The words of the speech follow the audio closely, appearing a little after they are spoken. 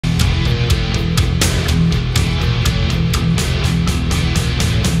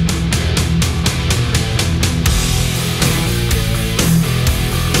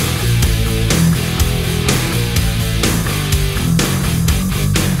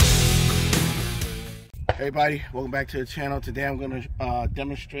Hey everybody, welcome back to the channel. Today I'm going to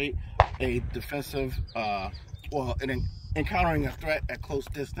demonstrate a defensive, encountering a threat at close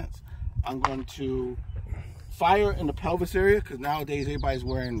distance. I'm going to fire in the pelvis area because nowadays everybody's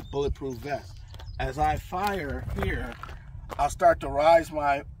wearing bulletproof vests. As I fire here, I'll start to rise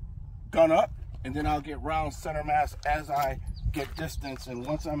my gun up and then I'll get round center mass as I get distance, and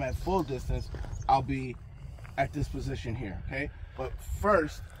once I'm at full distance, I'll be at this position here, okay? But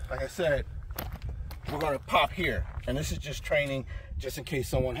first, like I said, we're going to pop here, and this is just training just in case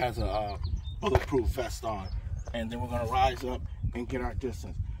someone has a bulletproof vest on, and then we're going to rise up and get our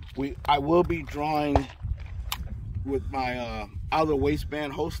distance. I will be drawing with my outer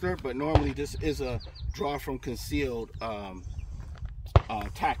waistband holster, but normally this is a draw from concealed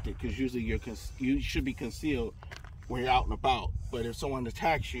tactic, because usually you should be concealed when you're out and about. But if someone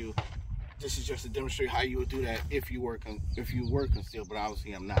attacks you, this is just to demonstrate how you would do that if you were concealed, but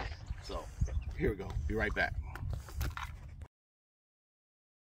obviously I'm not. So here we go. Be right back.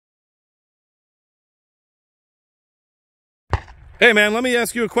 Hey man, let me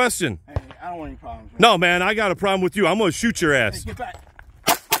ask you a question. Hey, I don't want any problems, man. No man, I got a problem with you. I'm gonna shoot your ass. Hey, get back.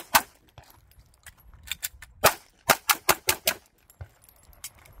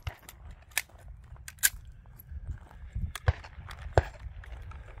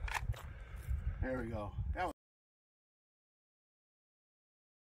 There we go.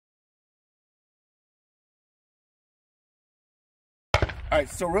 All right,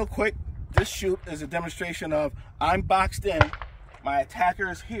 so real quick, this shoot is a demonstration of I'm boxed in, my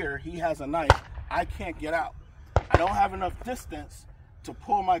attacker is here, he has a knife, I can't get out. I don't have enough distance to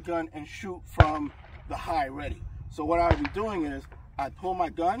pull my gun and shoot from the high ready. So what I would be doing is I pull my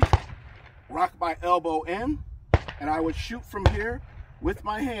gun, rock my elbow in, and I would shoot from here with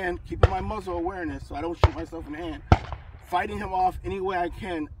my hand, keeping my muzzle awareness so I don't shoot myself in the hand, fighting him off any way I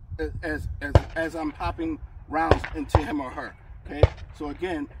can as I'm popping rounds into him or her. Okay, so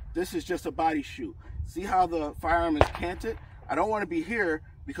again, this is just a body shoot. See how the firearm is canted? I don't want to be here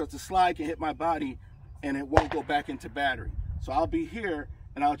because the slide can hit my body and it won't go back into battery. So I'll be here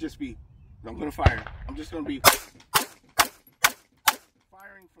and I'm going to fire. I'm just going to be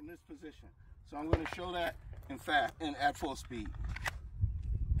firing from this position. So I'm going to show that in at full speed.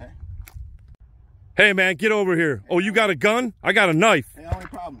 Okay. Hey man, get over here. Oh, you got a gun? I got a knife. Hey, no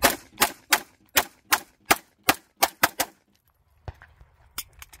problem.